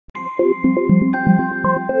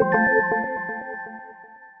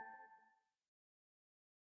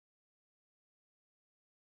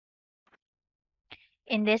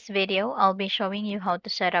In this video, I'll be showing you how to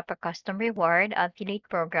set up a custom reward affiliate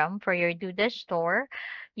program for your Duda store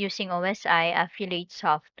using OSI affiliate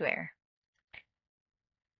software.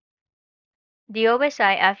 The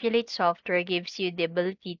OSI affiliate software gives you the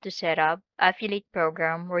ability to set up affiliate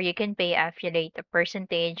program where you can pay affiliate a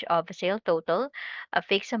percentage of a sale total, a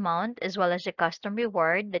fixed amount, as well as a custom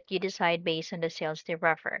reward that you decide based on the sales they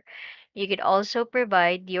refer. You could also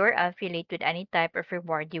provide your affiliate with any type of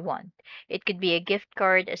reward you want. It could be a gift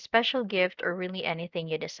card, a special gift, or really anything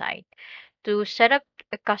you decide. To set up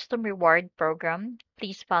a custom reward program,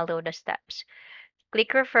 please follow the steps.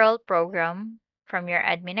 Click Referral Program from your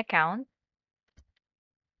admin account.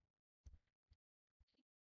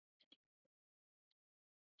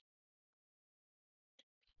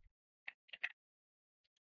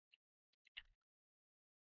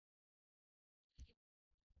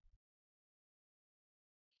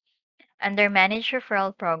 Under Manage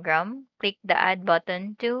Referral Program, click the Add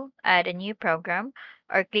button to add a new program,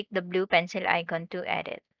 or click the blue pencil icon to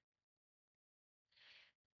edit.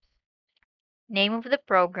 Name of the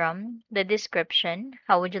program, the description,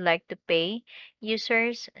 how would you like to pay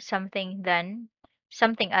users, something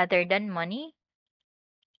other than money,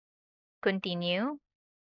 continue,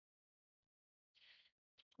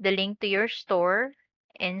 the link to your store,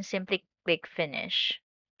 and simply click Finish.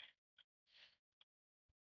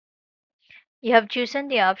 You have chosen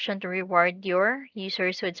the option to reward your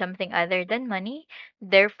users with something other than money.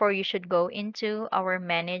 Therefore, you should go into our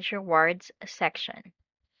Manage Rewards section.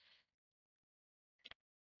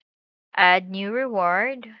 Add new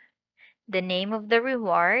reward, the name of the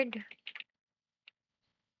reward,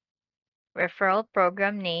 referral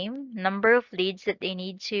program name, number of leads that they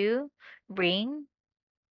need to bring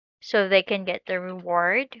so they can get the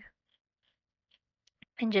reward,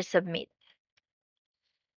 and just submit.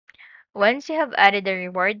 Once you have added the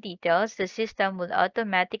reward details, the system will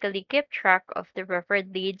automatically keep track of the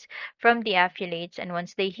referred leads from the affiliates, and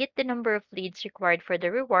once they hit the number of leads required for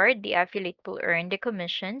the reward, the affiliate will earn the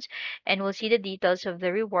commissions and will see the details of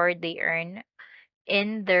the reward they earn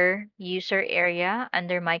in their user area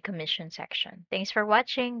under My Commission section. Thanks for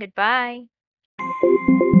watching. Goodbye.